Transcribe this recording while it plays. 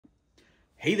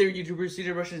Hey there, YouTubers.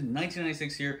 CJ Brushes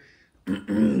 1996 here.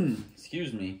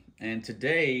 Excuse me. And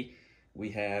today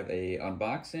we have a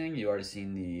unboxing. You already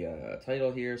seen the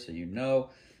title here, so you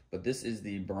know. But this is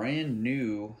the brand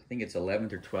new, I think it's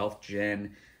 11th or 12th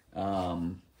gen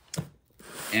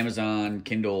Amazon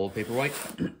Kindle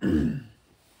Paperwhite.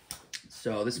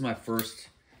 So this is my first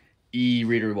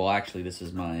e-reader. Well, actually, this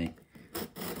is my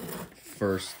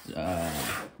first,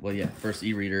 first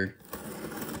e-reader.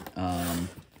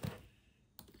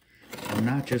 I'm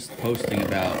not just posting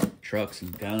about trucks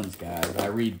and guns, guys. I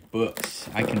read books.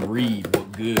 I can read.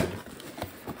 What good?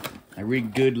 I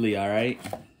read goodly, all right?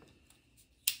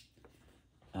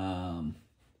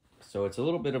 So it's a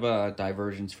little bit of a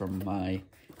divergence from my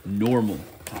normal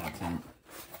content.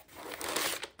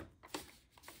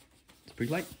 It's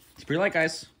pretty light. It's pretty light,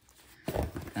 guys.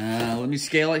 Let me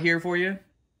scale it here for you.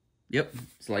 Yep,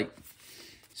 it's light.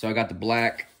 So I got the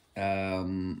black,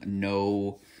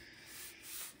 no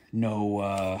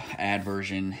ad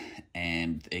version,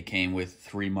 and it came with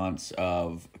 3 months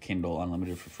of Kindle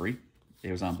Unlimited for free.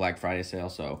 It was on Black Friday sale,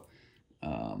 so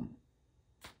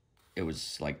it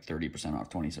was like 30% off,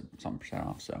 20-something%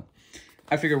 off. So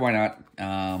I figured why not.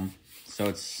 So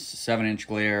it's 7-inch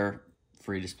glare,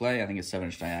 free display. I think it's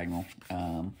 7-inch diagonal.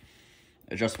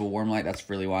 Adjustable warm light. That's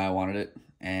really why I wanted it,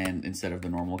 and instead of the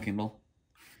normal Kindle.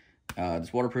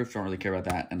 It's waterproof, don't really care about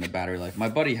that, and the battery life. My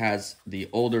buddy has the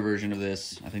older version of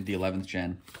this, I think the 11th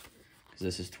gen, because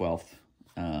this is 12th,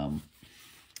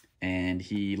 and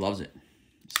he loves it.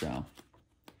 So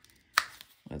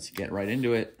let's get right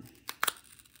into it.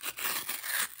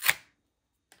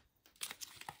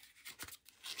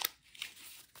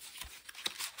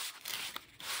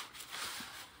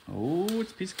 Oh,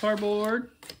 it's a piece of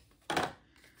cardboard.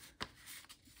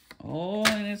 Oh,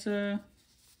 and it's a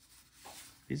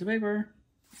piece of paper.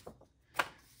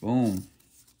 Boom.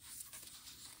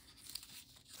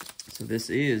 So this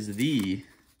is the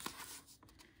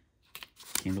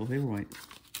Kindle Paperwhite.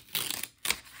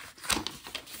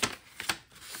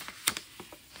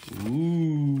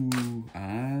 Ooh.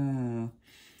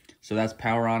 So that's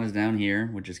power on is down here,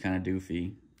 which is kind of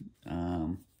doofy.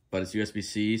 But it's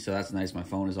USB-C, so that's nice. My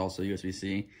phone is also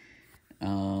USB-C.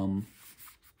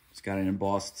 It's got an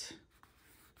embossed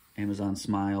Amazon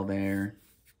smile there.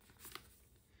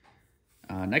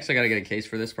 Next, I gotta get a case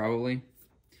for this probably.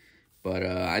 But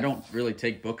I don't really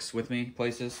take books with me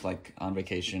places, like on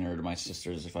vacation or to my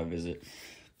sister's if I visit.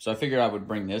 So I figured I would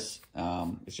bring this.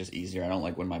 It's just easier. I don't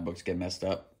like when my books get messed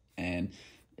up. And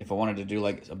if I wanted to do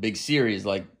like a big series,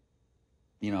 like,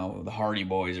 you know, the Hardy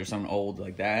Boys or something old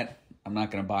like that, I'm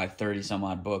not gonna buy 30 some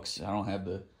odd books. I don't have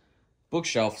the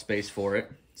bookshelf space for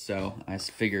it. So I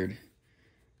figured,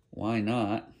 why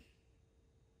not?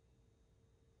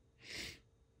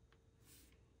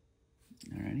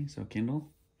 Alrighty, so Kindle.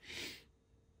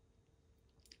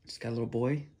 Just got a little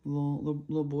boy,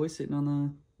 little boy sitting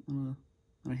on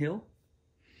a hill.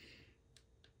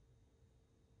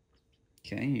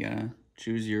 Okay, you gotta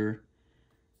choose your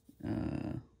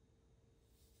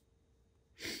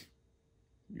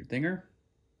thinger.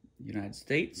 United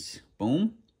States.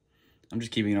 Boom. I'm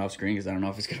just keeping it off screen because I don't know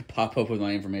if it's gonna pop up with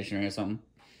my information or something.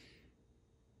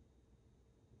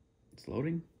 It's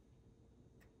loading.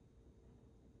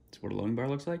 That's what a loading bar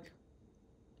looks like.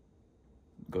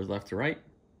 Goes left to right,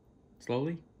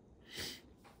 slowly.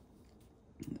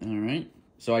 All right.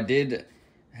 So I did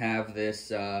have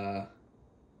this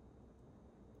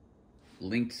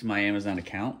linked to my Amazon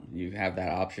account. You have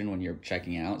that option when you're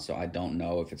checking out, so I don't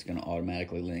know if it's going to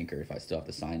automatically link or if I still have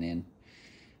to sign in.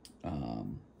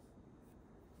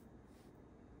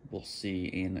 We'll see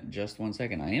in just 1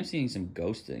 second. I am seeing some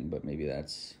ghosting, but maybe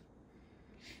it's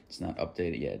not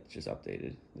updated yet. It's just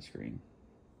updated the screen.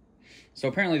 So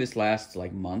apparently this lasts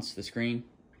like months, the screen.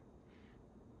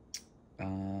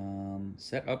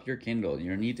 Set up your Kindle.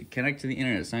 You need to connect to the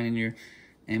internet, sign in your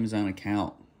Amazon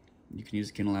account. You can use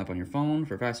the Kindle app on your phone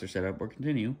for faster setup or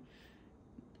continue.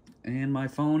 And my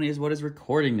phone is what is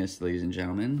recording this, ladies and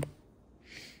gentlemen.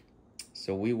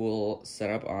 So we will set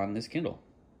up on this Kindle.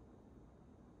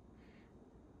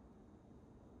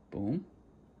 Boom.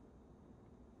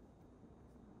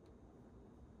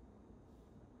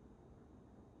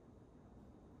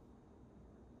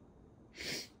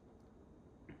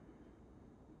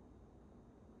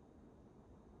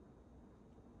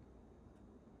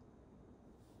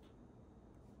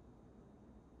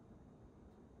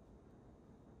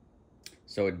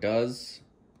 So it does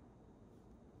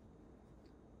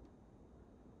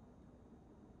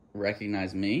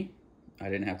recognize me. I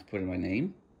didn't have to put in my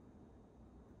name.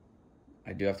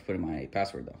 I do have to put in my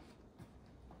password though.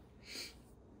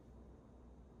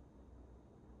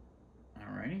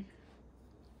 Alrighty.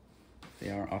 They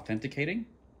are authenticating.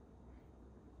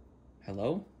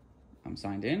 Hello, I'm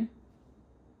signed in.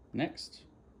 Next.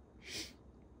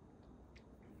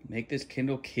 Make this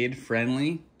Kindle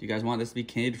kid-friendly. Do you guys want this to be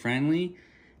kid-friendly?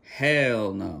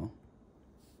 Hell no.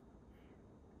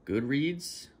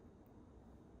 Goodreads.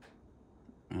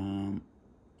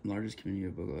 Largest community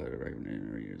of book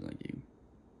recommendation readers like you.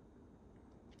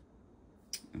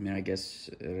 I mean, I guess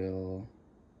it'll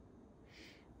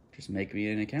just make me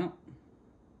an account.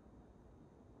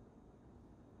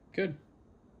 Good.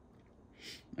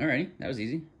 Alrighty, that was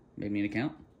easy. Made me an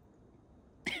account.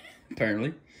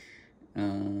 Apparently.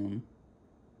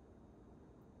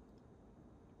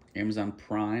 Amazon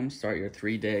Prime, start your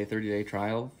 30-day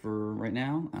trial for right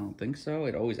now. I don't think so.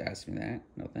 It always asks me that.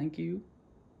 No, thank you.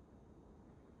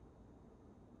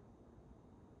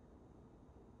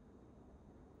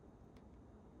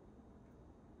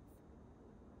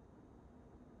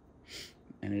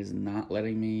 And it is not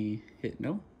letting me hit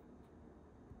no.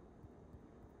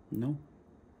 No.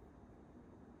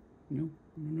 No.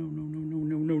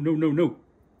 No.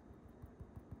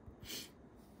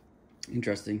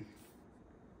 Interesting.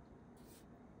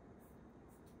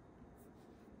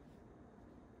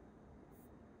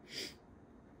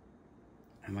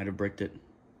 I might have bricked it.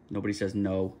 Nobody says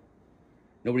no.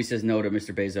 Nobody says no to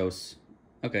Mr. Bezos.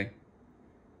 Okay.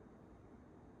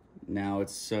 Now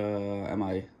it's at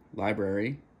my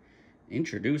library.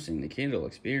 Introducing the Kindle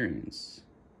experience.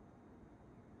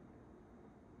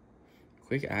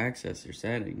 Quick access your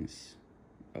settings.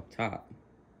 Up top.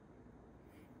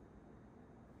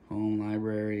 Home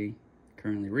library.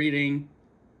 Currently reading.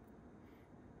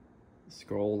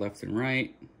 Scroll left and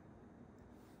right.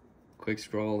 Quick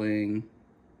scrolling.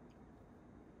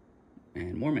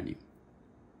 And more menu.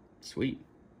 Sweet.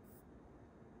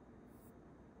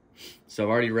 So I've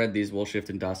already read these Wool Shift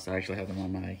and Dust. I actually have them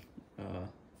on my,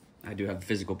 I do have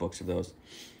physical books of those.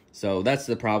 So that's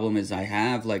the problem, is I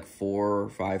have like 4 or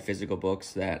 5 physical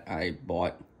books that I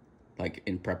bought like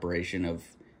in preparation of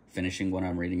finishing what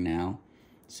I'm reading now.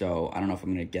 So I don't know if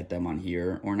I'm going to get them on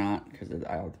here or not, because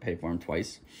I'll have to pay for them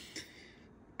twice.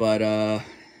 But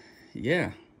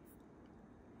yeah.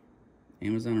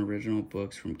 Amazon original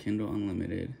books from Kindle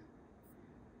Unlimited.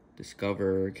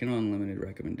 Discover Kindle Unlimited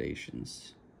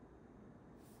recommendations.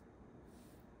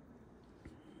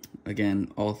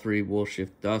 Again, all 3 Wool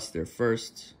Shift Dust. They're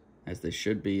first, as they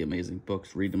should be. Amazing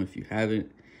books. Read them if you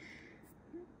haven't.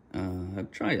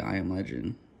 Try I Am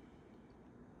Legend.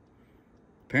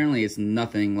 Apparently, it's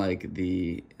nothing like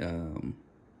the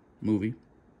movie.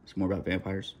 It's more about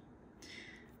vampires.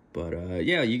 But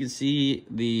yeah, you can see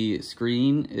the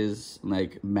screen is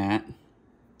like matte.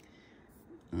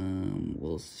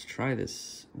 We'll try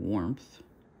this warmth.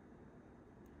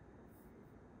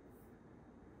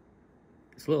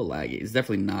 It's a little laggy. It's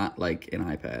definitely not like an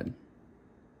iPad,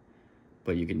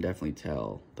 but you can definitely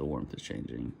tell the warmth is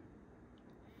changing.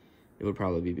 It would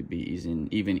probably be easy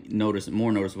and even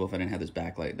more noticeable if I didn't have this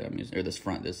backlight that I'm using, or this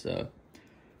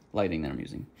lighting that I'm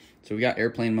using. So we got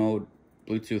airplane mode,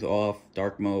 Bluetooth off,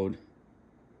 dark mode.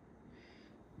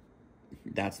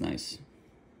 That's nice.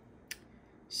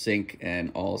 Sync and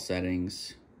all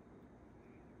settings.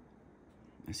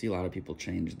 I see a lot of people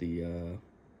change the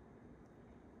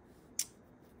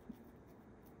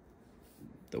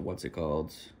what's it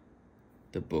called?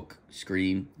 The book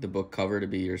screen, the book cover to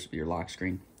be your lock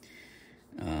screen.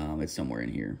 It's somewhere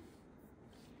in here.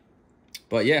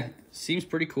 But yeah, seems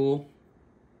pretty cool.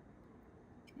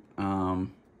 I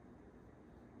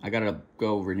gotta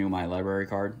go renew my library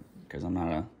card because I'm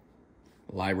not a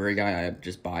library guy. I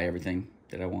just buy everything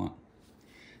that I want.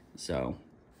 So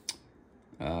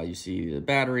you see the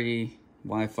battery,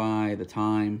 Wi-Fi, the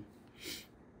time.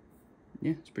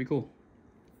 Yeah, it's pretty cool.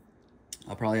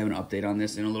 I'll probably have an update on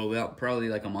this in a little bit, probably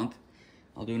like a month.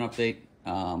 I'll do an update.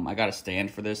 I got a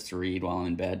stand for this to read while I'm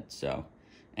in bed, so,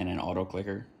 and an auto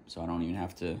clicker, so I don't even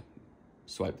have to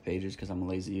swipe the pages because I'm a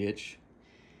lazy itch.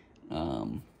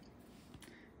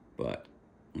 But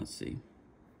let's see.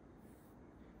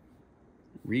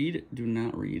 Read, do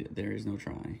not read. There is no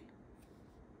try.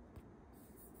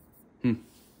 All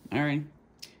right.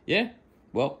 Yeah.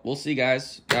 Well, we'll see,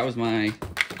 guys. That was my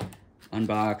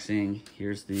unboxing.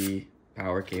 Here's the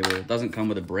power cable. It doesn't come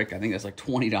with a brick. I think that's like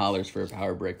 $20 for a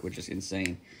power brick, which is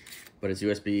insane. But it's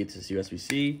USB to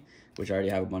USB-C, which I already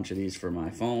have a bunch of these for my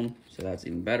phone, so that's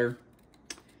even better.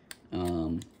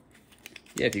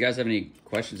 Yeah, if you guys have any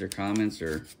questions or comments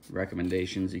or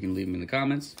recommendations, you can leave them in the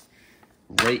comments.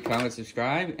 Rate, comment,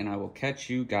 subscribe, and I will catch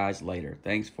you guys later.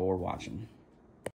 Thanks for watching.